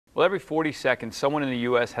Well, every 40 seconds, someone in the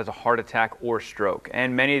U.S. has a heart attack or stroke,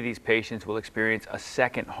 and many of these patients will experience a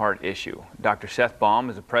second heart issue. Dr. Seth Baum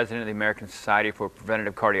is the president of the American Society for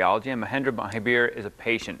Preventative Cardiology, and Mahendra Mahabir is a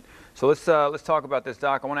patient. So let's talk about this,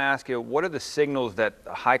 Doc. I want to ask you, what are the signals that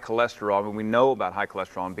high cholesterol, I mean, we know about high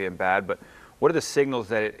cholesterol being bad, but what are the signals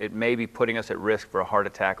that it may be putting us at risk for a heart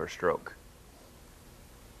attack or stroke?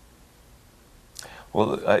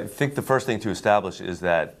 Well, I think the first thing to establish is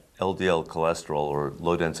that LDL cholesterol, or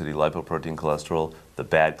low-density lipoprotein cholesterol, the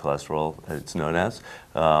bad cholesterol, as it's known as,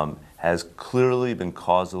 has clearly been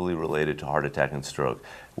causally related to heart attack and stroke.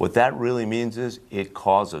 What that really means is it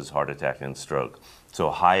causes heart attack and stroke.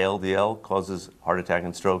 So high LDL causes heart attack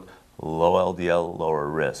and stroke, low LDL, lower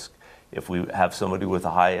risk. If we have somebody with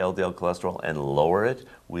a high LDL cholesterol and lower it,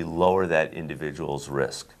 we lower that individual's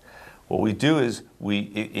risk. What we do is,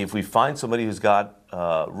 if we find somebody who's got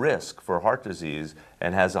risk for heart disease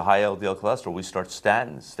and has a high LDL cholesterol, we start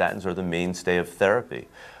statins. Statins are the mainstay of therapy.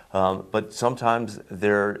 But sometimes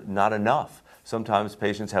they're not enough. Sometimes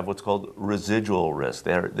patients have what's called residual risk.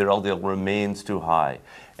 Their LDL remains too high.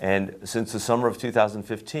 And since the summer of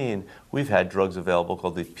 2015, we've had drugs available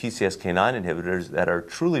called the PCSK9 inhibitors that are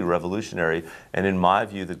truly revolutionary and, in my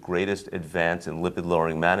view, the greatest advance in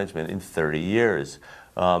lipid-lowering management in 30 years.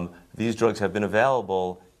 These drugs have been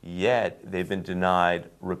available, yet they've been denied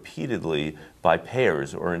repeatedly by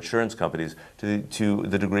payers or insurance companies to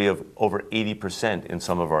the degree of over 80% in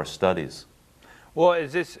some of our studies. Well,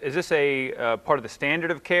 is this a part of the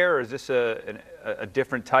standard of care, or is this a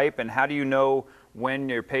different type? And how do you know when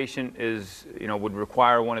your patient would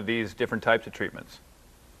require one of these different types of treatments?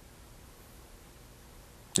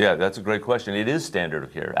 Yeah, that's a great question. It is standard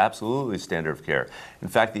of care, absolutely standard of care. In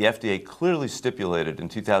fact, the FDA clearly stipulated in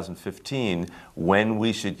 2015 when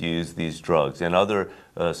we should use these drugs, and other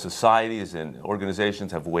societies and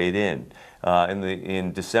organizations have weighed in.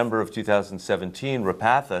 In December of 2017,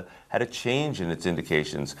 Repatha had a change in its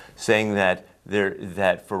indications, saying that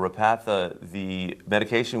for Repatha the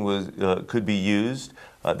medication could be used.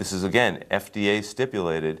 This is again FDA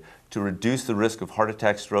stipulated to reduce the risk of heart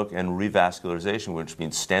attack, stroke, and revascularization, which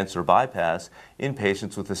means stents or bypass, in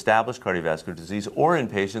patients with established cardiovascular disease or in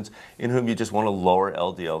patients in whom you just want to lower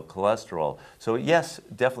LDL cholesterol. So yes,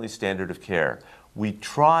 definitely standard of care. We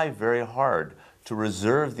try very hard to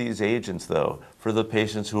reserve these agents, though, for the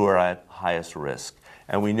patients who are at highest risk.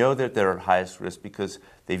 And we know that they're at highest risk because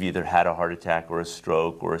they've either had a heart attack or a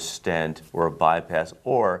stroke or a stent or a bypass,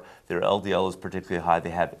 or their LDL is particularly high. They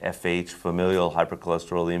have FH, familial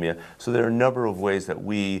hypercholesterolemia. So there are a number of ways that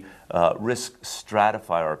we risk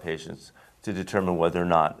stratify our patients to determine whether or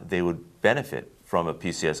not they would benefit from a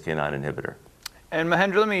PCSK9 inhibitor. And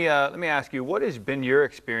Mahendra, let me ask you, what has been your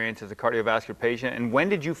experience as a cardiovascular patient, and when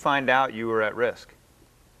did you find out you were at risk?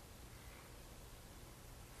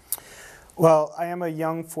 Well, I am a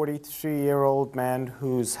young 43-year-old man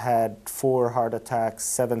who's had 4 heart attacks,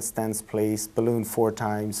 7 stents placed, ballooned 4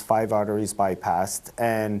 times, 5 arteries bypassed,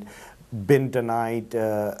 and been denied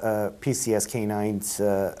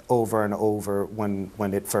PCSK9s over and over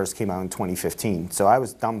when it first came out in 2015. So I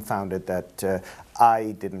was dumbfounded that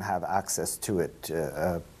I didn't have access to it.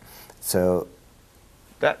 So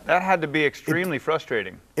that had to be extremely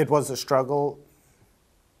frustrating. It was a struggle.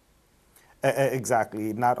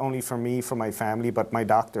 Exactly. Not only for me, for my family, but my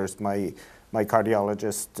doctors, my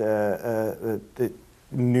cardiologist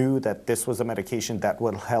knew that this was a medication that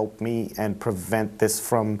will help me and prevent this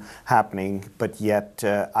from happening, but yet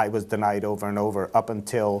I was denied over and over up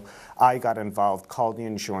until I got involved, called the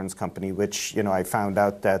insurance company, which, I found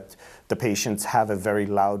out that the patients have a very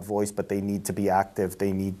loud voice, but they need to be active.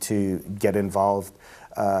 They need to get involved.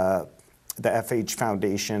 The FH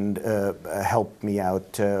Foundation helped me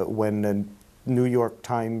out when the New York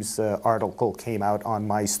Times article came out on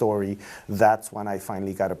my story. That's when I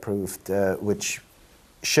finally got approved, which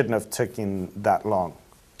shouldn't have taken that long.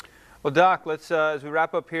 Well, Doc, let's as we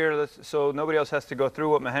wrap up here, so nobody else has to go through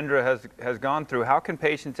what Mahendra has gone through. How can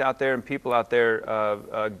patients out there and people out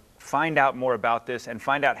there find out more about this and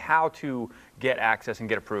find out how to get access and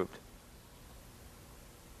get approved?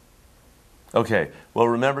 Okay, well,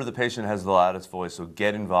 remember the patient has the loudest voice, so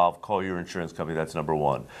get involved, call your insurance company, that's number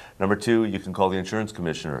 1. Number 2, you can call the insurance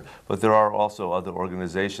commissioner, but there are also other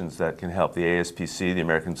organizations that can help. The ASPC, the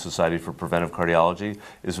American Society for Preventive Cardiology,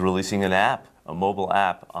 is releasing an app, a mobile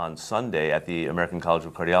app, on Sunday at the American College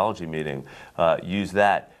of Cardiology meeting. Use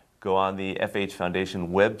that. Go on the FH Foundation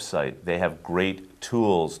website. They have great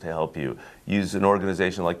tools to help you. Use an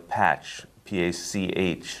organization like Patch,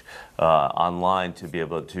 PACH, online to be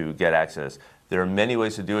able to get access. There are many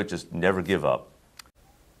ways to do it, just never give up.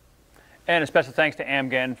 And a special thanks to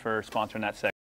Amgen for sponsoring that segment.